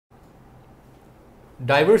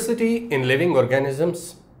Diversity in living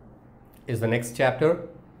organisms is the next chapter.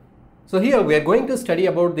 So here we are going to study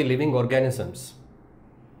about the living organisms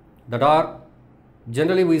that are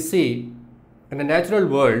generally we see in the natural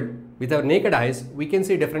world. With our naked eyes we can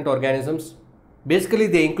see different organisms. Basically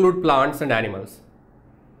they include plants and animals.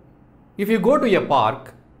 If you go to a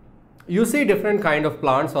park, you see different kind of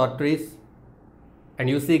plants or trees, and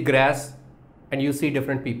you see grass, and you see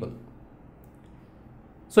different people.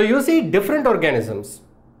 So you see different organisms,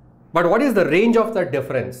 but what is the range of the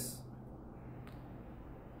difference?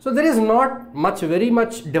 So there is not very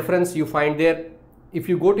much difference you find there. If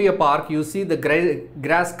you go to a park, you see the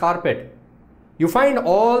grass carpet. You find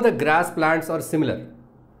all the grass plants are similar,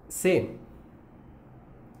 same.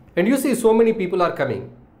 And you see so many people are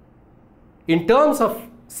coming. In terms of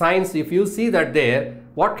science, if you see that there,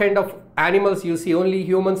 what kind of animals you see? Only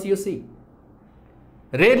humans you see.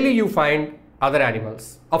 Rarely you find other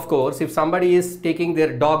animals. Of course, if somebody is taking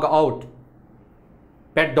their dog out,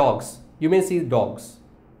 pet dogs, you may see dogs.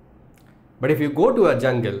 But if you go to a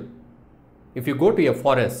jungle, if you go to a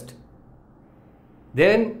forest,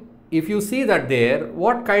 then if you see that there,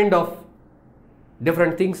 what kind of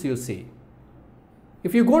different things you see?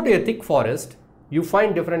 If you go to a thick forest, you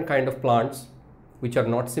find different kind of plants which are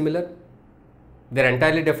not similar. They are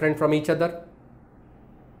entirely different from each other.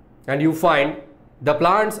 And you find the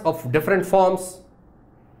plants of different forms.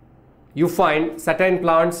 You find certain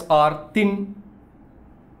plants are thin,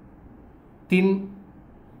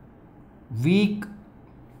 weak,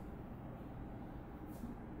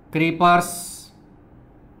 creepers.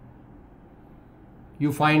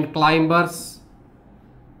 You find climbers,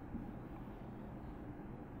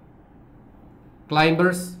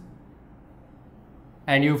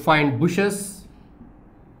 and you find bushes.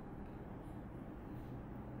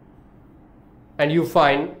 And you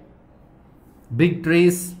find big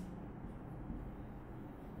trees,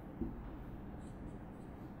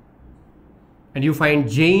 and you find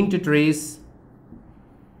giant trees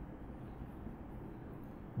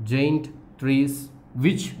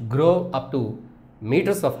which grow up to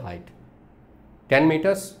meters of height, 10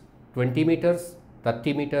 meters, 20 meters,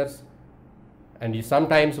 30 meters, and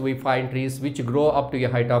sometimes we find trees which grow up to a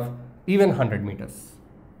height of even 100 meters.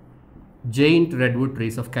 Giant redwood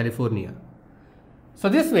trees of California. So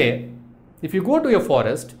this way, if you go to a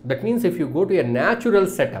forest, that means if you go to a natural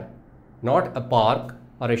setup, not a park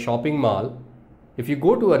or a shopping mall, if you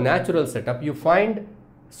go to a natural setup, you find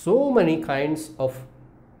so many kinds of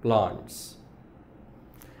plants.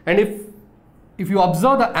 And if you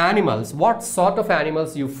observe the animals, what sort of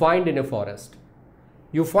animals you find in a forest?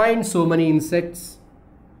 You find so many insects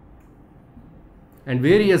and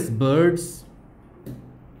various birds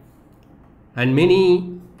and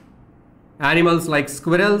many animals like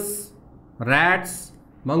squirrels, rats,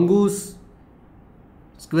 mongoose,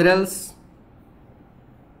 squirrels,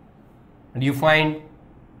 and you find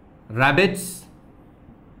rabbits.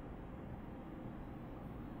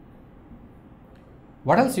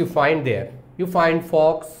 What else you find there? You find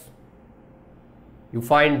fox, you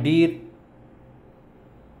find deer,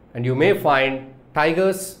 and you may find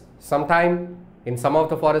tigers. Sometime in some of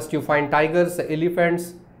the forest you find tigers,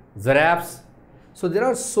 elephants, giraffes. So there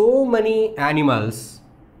are so many animals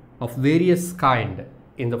of various kind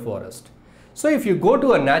in the forest. So if you go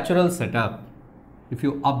to a natural setup, if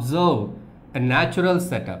you observe a natural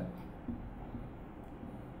setup,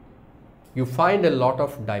 you find a lot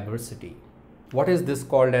of diversity. What is this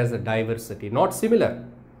called as a diversity? Not similar.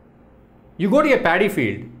 You go to a paddy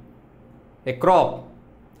field, a crop,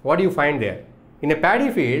 what do you find there? In a paddy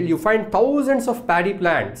field, you find thousands of paddy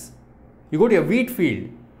plants. You go to a wheat field.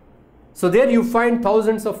 So there you find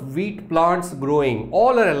thousands of wheat plants growing,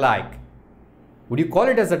 all are alike. Would you call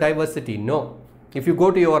it as a diversity? No. If you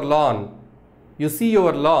go to your lawn, you see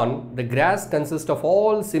your lawn, the grass consists of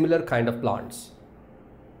all similar kind of plants.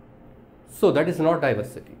 So that is not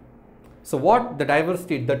diversity. So what the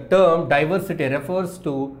term diversity refers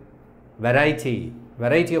to variety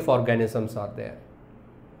of organisms are there.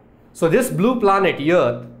 So this blue planet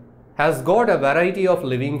Earth has got a variety of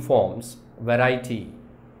living forms, variety.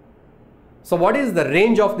 So what is the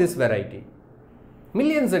range of this variety?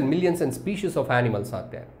 Millions and millions and species of animals are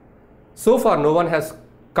there. So far no one has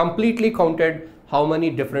completely counted how many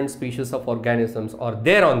different species of organisms are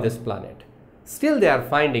there on this planet. Still they are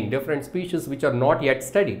finding different species which are not yet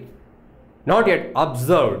studied, not yet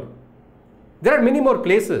observed. There are many more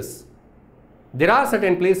places. There are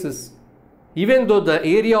certain places, even though the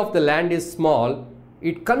area of the land is small,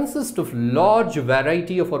 it consists of large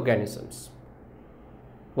variety of organisms.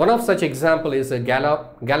 One of such example is a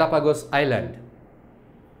Galapagos Island.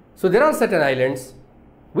 So there are certain islands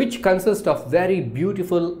which consist of very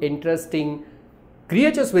beautiful, interesting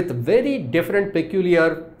creatures with very different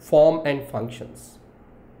peculiar form and functions.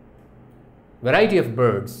 Variety of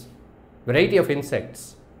birds, variety of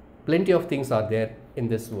insects, plenty of things are there in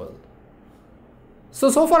this world. So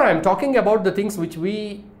far I am talking about the things which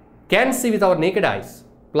we can see with our naked eyes,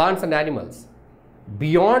 plants and animals.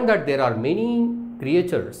 Beyond that, there are many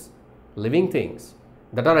creatures, living things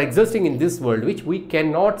that are existing in this world which we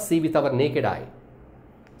cannot see with our naked eye.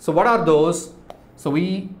 So what are those? So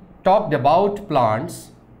we talked about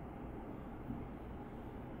plants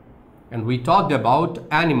and we talked about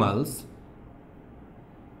animals.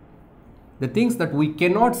 The things that we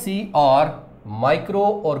cannot see are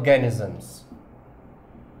microorganisms.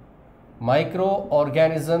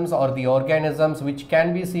 Microorganisms are the organisms which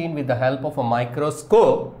can be seen with the help of a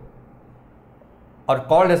microscope are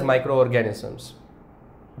called as microorganisms.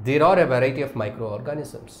 There are a variety of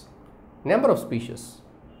microorganisms, number of species,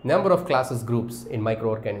 number of classes, groups in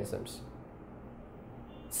microorganisms.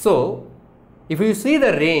 So, if you see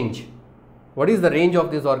the range, what is the range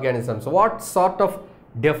of these organisms? What sort of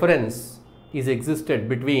difference is existed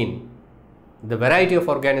between the variety of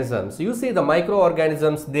organisms? You see the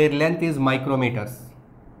microorganisms, their length is micrometers,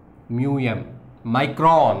 μm,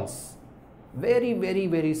 microns,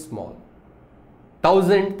 very small.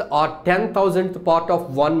 1,000th or 10,000th part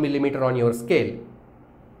of 1 millimeter on your scale.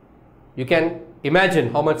 You can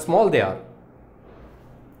imagine how much small they are.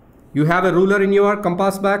 You have a ruler in your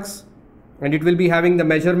compass box and it will be having the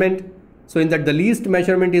measurement. So in that the least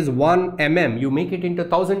measurement is 1 mm. You make it into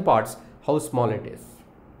 1,000 parts, how small it is.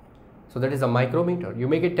 So that is a micrometer. You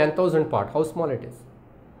make it 10,000 part, how small it is.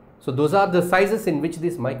 So those are the sizes in which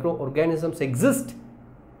these microorganisms exist.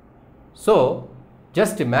 So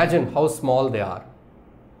just imagine how small they are.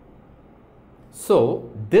 So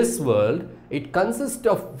this world, it consists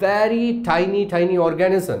of very tiny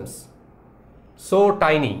organisms. So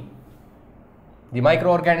tiny. The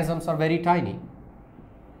microorganisms are very tiny.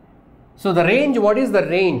 So the range, what is the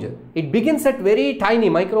range? It begins at very tiny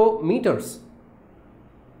micrometers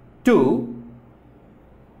to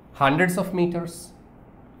hundreds of meters.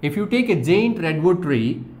 If you take a giant redwood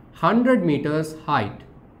tree, 100 meters height,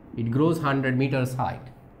 it grows 100 meters height.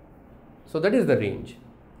 So that is the range.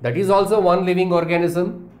 That is also one living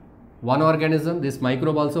organism, this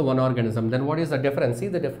microbe also one organism. Then what is the difference? See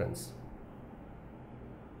the difference.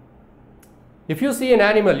 If you see an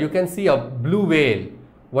animal, you can see a blue whale.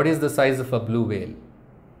 What is the size of a blue whale?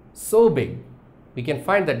 So big. We can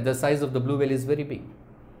find that the size of the blue whale is very big.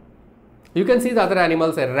 You can see the other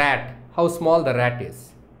animals, a rat, how small the rat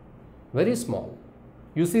is. Very small.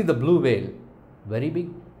 You see the blue whale, very big.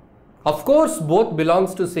 Of course, both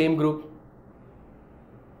belongs to same group.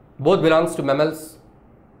 Both belongs to mammals.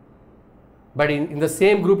 But in the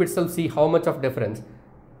same group itself, see how much of difference.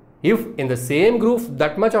 If in the same group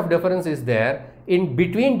that much of difference is there, in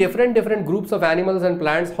between different groups of animals and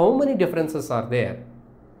plants, how many differences are there?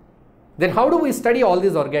 Then how do we study all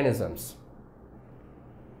these organisms?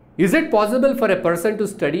 Is it possible for a person to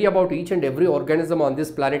study about each and every organism on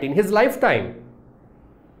this planet in his lifetime?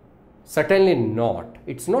 Certainly not.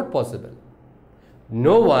 It's not possible.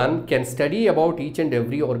 No one can study about each and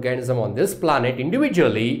every organism on this planet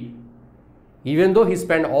individually, even though he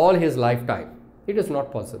spent all his lifetime. It is not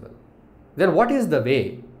possible. Then what is the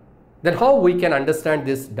way? Then how we can understand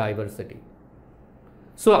this diversity?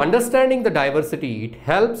 So understanding the diversity, it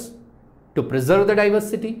helps to preserve the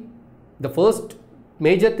diversity. The first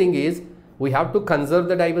major thing is we have to conserve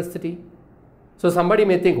the diversity. So somebody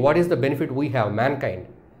may think, what is the benefit we have, mankind?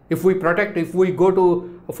 If we go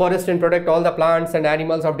to a forest and protect all the plants and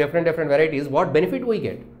animals of different varieties, what benefit we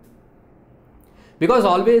get? Because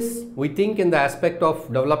always we think in the aspect of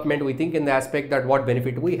development, we think in the aspect that what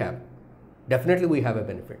benefit we have. Definitely we have a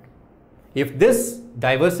benefit. If this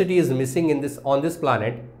diversity is missing on this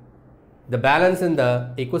planet, the balance in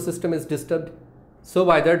the ecosystem is disturbed. So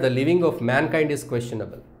by that the living of mankind is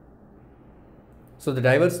questionable. So the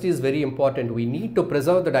diversity is very important. We need to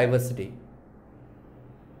preserve the diversity.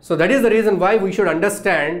 So that is the reason why we should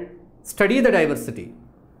study the diversity.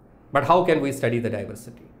 But how can we study the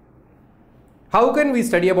diversity? How can we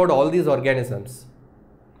study about all these organisms?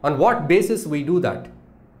 On what basis we do that?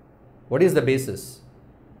 What is the basis?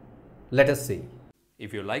 Let us see.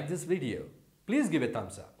 If you like this video, please give a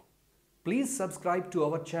thumbs up. Please subscribe to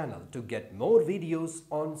our channel to get more videos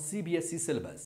on CBSE syllabus.